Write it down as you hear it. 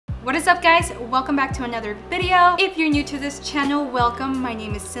What is up, guys? Welcome back to another video. If you're new to this channel, welcome. My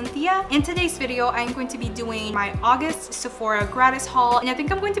name is Cynthia. In today's video, I'm going to be doing my August Sephora Gratis haul, and I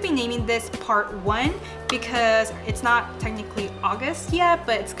think I'm going to be naming this part 1 because it's not technically August yet,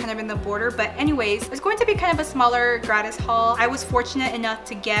 but it's kind of in the border. But anyways, it's going to be kind of a smaller gratis haul. I was fortunate enough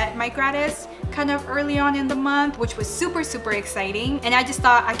to get my gratis kind of early on in the month, which was super exciting, and I just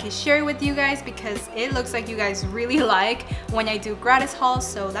thought I could share it with you guys because it looks like you guys really like when I do gratis hauls,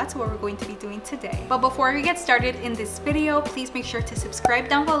 so that's what we're going to be doing today. But before we get started in this video, please make sure to subscribe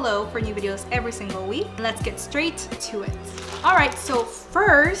down below for new videos every single week. Let's get straight to it. Alright, so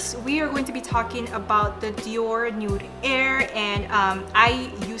first we are going to be talking about the DIOR Nude Air, and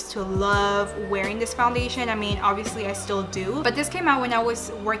I used to love wearing this foundation. I mean, obviously I still do, but this came out when I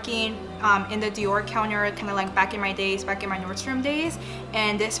was working in the DIOR counter, kind of like back in my days, back in my Nordstrom days,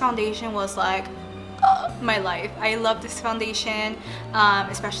 and this foundation was like my life. I love this foundation,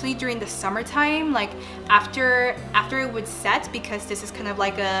 especially during the summertime, like after it would set, because this is kind of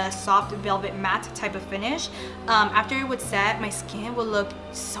like a soft velvet matte type of finish. After it would set, my skin would look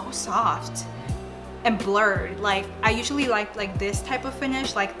so soft and blurred. Like I usually like this type of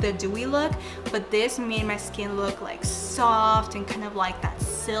finish, like the dewy look, but this made my skin look like soft and kind of like that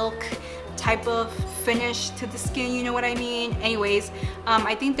silk type of finish to the skin, you know what I mean? Anyways,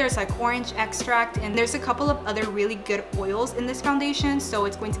 I think there's like orange extract, and there's a couple of other really good oils in this foundation, so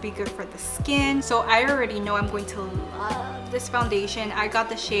it's going to be good for the skin. So I already know I'm going to love this foundation. I got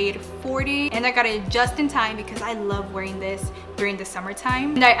the shade 40, and I got it just in time because I love wearing this during the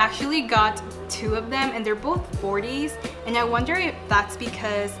summertime. And I actually got 2 of them, and they're both 40s, and I wonder if that's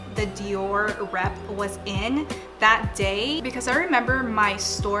because the DIOR rep was in that day, because I remember my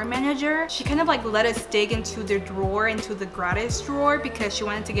store manager, she kind of like let us dig into the drawer, into the gratis drawer, because she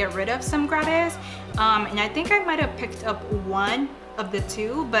wanted to get rid of some gratis, and I think I might have picked up 1 of the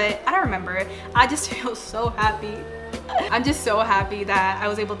 2, but I don't remember. I just feel so happy. I'm just so happy that I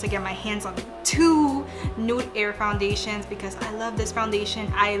was able to get my hands on 2 Nude Air foundations because I love this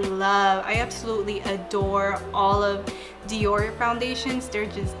foundation. I absolutely adore all of DIOR foundations.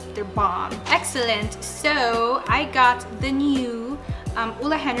 They're bomb. Excellent. So I got the new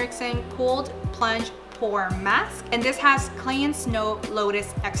HENRIKSEN Cold Plunge Pore Mask, and this has clay and snow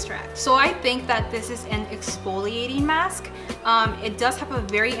lotus extract. So I think that this is an exfoliating mask. It does have a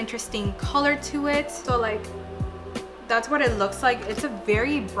very interesting color to it. So like, that's what it looks like. It's a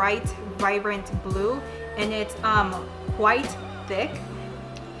very bright, vibrant blue, and it's quite thick.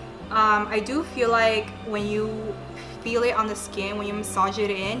 I do feel like when you feel it on the skin, when you massage it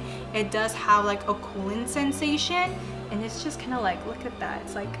in, it does have like a cooling sensation, and it's just kind of like, look at that,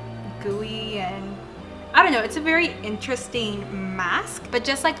 it's like gooey, and I don't know, it's a very interesting mask. But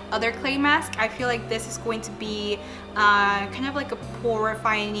just like other clay masks, I feel like this is going to be kind of like a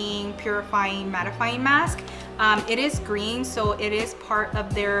purifying, mattifying mask. It is green, so it is part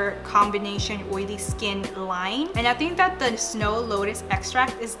of their combination oily skin line, and I think that the snow lotus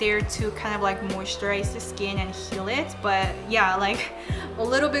extract is there to kind of like moisturize the skin and heal it. But yeah, like a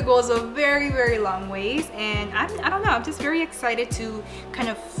little bit goes a very long ways, and I don't know, I'm just very excited to kind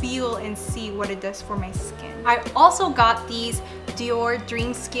of feel and see what it does for my skin. I also got these DIOR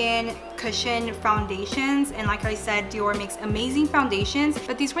DREAMSKIN cushion foundations, and like I said, DIOR makes amazing foundations,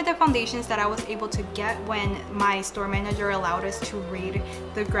 but these were the foundations that I was able to get when my store manager allowed us to raid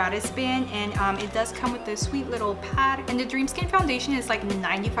the gratis bin, and it does come with this sweet little pad. And the DREAMSKIN foundation is like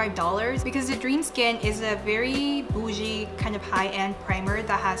 $95 because the DREAMSKIN is a very bougie kind of high-end primer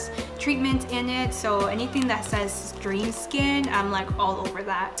that has treatment in it, so anything that says DREAMSKIN, I'm like all over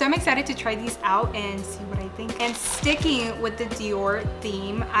that. So I'm excited to try these out and see what I think. And sticking with the DIOR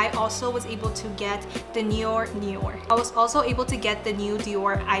theme, I also was able to get the NUDE. I was also able to get the new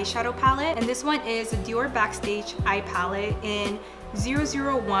DIOR eyeshadow palette, and this one is a DIOR Backstage eye palette in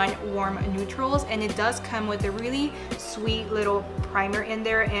 001 warm neutrals, and it does come with a really sweet little primer in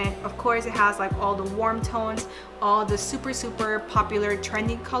there, and of course it has like all the warm tones, all the super popular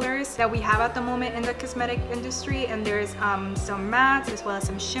trending colors that we have at the moment in the cosmetic industry, and there's some mattes as well as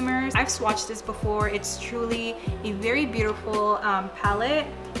some shimmers. I've swatched this before. It's truly a very beautiful palette.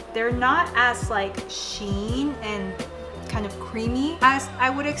 They're not as like sheen and kind of creamy as I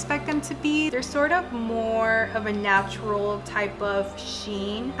would expect them to be. They're sort of more of a natural type of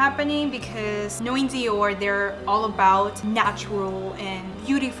sheen happening, because knowing DIOR, they're all about natural and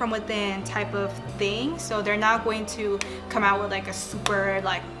beauty from within type of thing, so they're not going to come out with like a super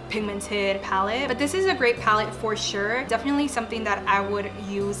like pigmented palette. But this is a great palette for sure. Definitely something that I would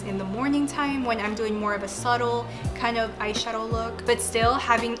use in the morning time when I'm doing more of a subtle kind of eyeshadow look. But still,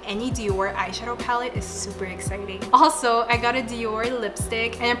 having any DIOR eyeshadow palette is super exciting. Also, So I got a DIOR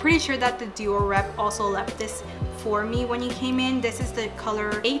lipstick, and I'm pretty sure that the DIOR rep also left this for me when he came in. This is the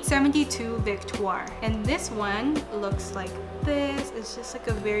color 872 Victoire, and this one looks like this. It's just like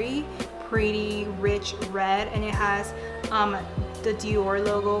a very pretty rich red, and it has the DIOR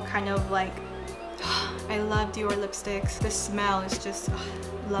logo kind of like I love DIOR lipsticks. The smell is just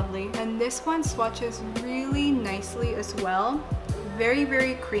lovely, and this one swatches really nicely as well. Very,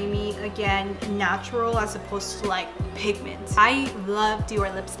 very creamy, again natural as opposed to like pigments. I love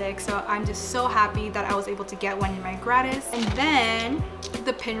DIOR lipstick, so I'm just so happy that I was able to get one in my gratis. And then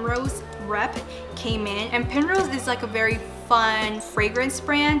the PINROSE rep came in, and PINROSE is like a very fun fragrance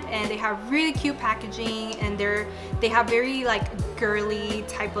brand, and they have really cute packaging, and they have very like girly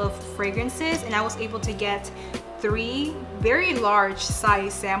type of fragrances, and I was able to get 3 very large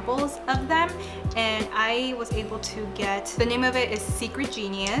size samples of them, and I was able to get, the name of it is Secret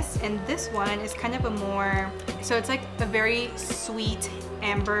Genius, and this one is kind of a more, so it's like a very sweet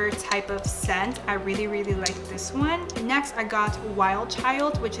amber type of scent. I really like this one. Next I got Wild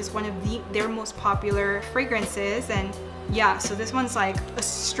Child, which is one of their most popular fragrances, and yeah, so this one's like a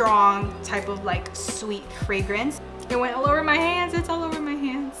strong type of like sweet fragrance. It went all over my hands, it's all over my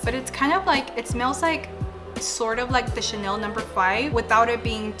hands, but it's kind of like, it smells like sort of like the Chanel No. 5 without it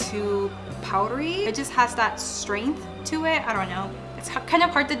being too powdery. It just has that strength to it. I don't know, it's kind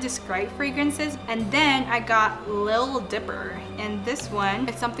of hard to describe fragrances. And then I got Lil Dipper, and this one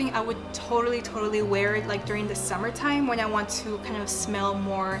is something I would totally wear like during the summertime when I want to kind of smell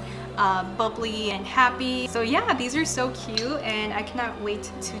more bubbly and happy. So yeah, these are so cute, and I cannot wait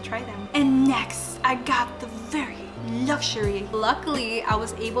to try them. And next I got the very luxury. Luckily, I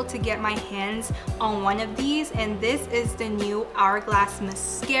was able to get my hands on one of these, and this is the new Hourglass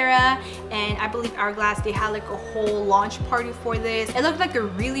mascara. And I believe Hourglass, they had like a whole launch party for this. It looked like a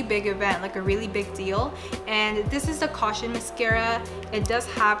really big event, like a really big deal. And this is the Caution mascara. It does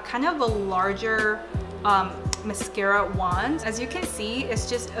have kind of a larger mascara wand. As you can see, it's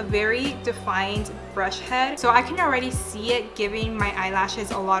just a very defined brush head, so I can already see it giving my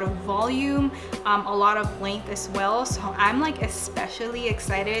eyelashes a lot of volume, a lot of length as well. So I'm like especially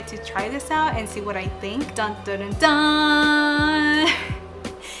excited to try this out and see what I think. Dun dun dun dun.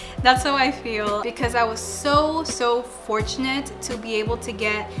 That's how I feel, because I was so fortunate to be able to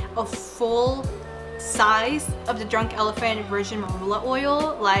get a full size of the Drunk Elephant Virgin Marula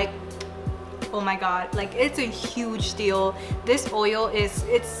oil. Like, oh my god, like it's a huge deal. This oil it's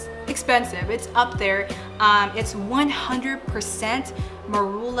expensive, it's up there. It's 100%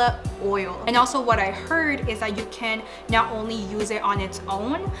 marula oil. And also what I heard is that you can not only use it on its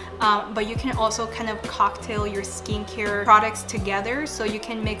own, but you can also kind of cocktail your skincare products together. So you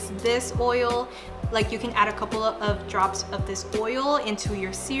can mix this oil, like you can add a couple of drops of this oil into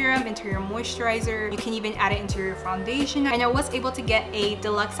your serum, into your moisturizer. You can even add it into your foundation. And I was able to get a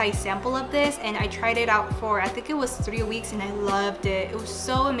deluxe size sample of this, and I tried it out for, I think it was 3 weeks, and I loved it. It was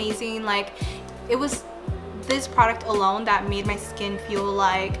so amazing. Like, it was this product alone that made my skin feel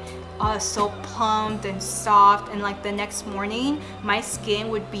like so plumped and soft, and like the next morning my skin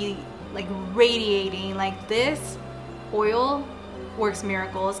would be like radiating. Like, this oil works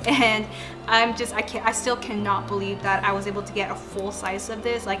miracles, and I still cannot believe that I was able to get a full size of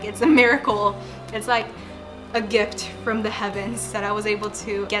this. Like, it's a miracle. It's like a gift from the heavens that I was able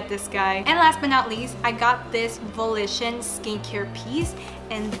to get this guy. And last but not least, I got this Volition skincare piece,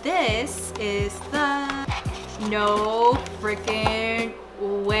 and this is the no freaking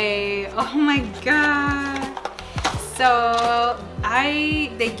way. Oh my god. So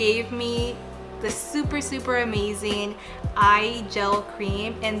they gave me the super amazing eye gel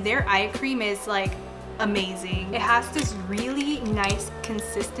cream, and their eye cream is like amazing. It has this really nice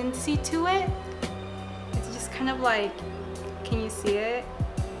consistency to it. It's just kind of like, can you see it?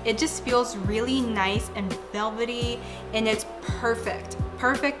 It just feels really nice and velvety, and it's perfect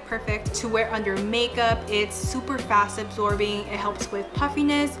to wear under makeup. It's super fast absorbing. It helps with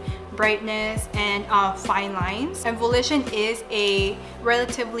puffiness, brightness, and fine lines. And Volition is a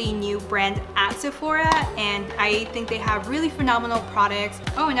relatively new brand at Sephora, and I think they have really phenomenal products.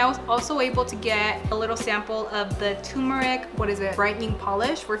 Oh, and I was also able to get a little sample of the turmeric, brightening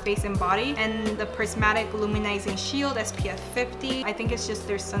polish for face and body, and the prismatic luminizing shield SPF 50. I think it's just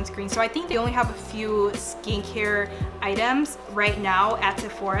their sunscreen. So I think they only have a few skincare items right now at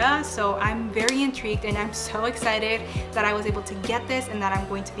Sephora. So I'm very intrigued, and I'm so excited that I was able to get this and that I'm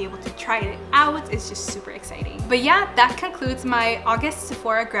going to be able to try it out. It's just super exciting. But yeah, that concludes my August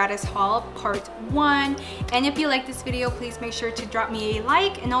Sephora Gratis haul part 1. And if you like this video, please make sure to drop me a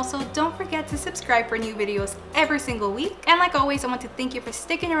like, and also don't forget to subscribe for new videos every single week. And like always, I want to thank you for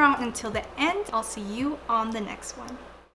sticking around until the end. I'll see you on the next one.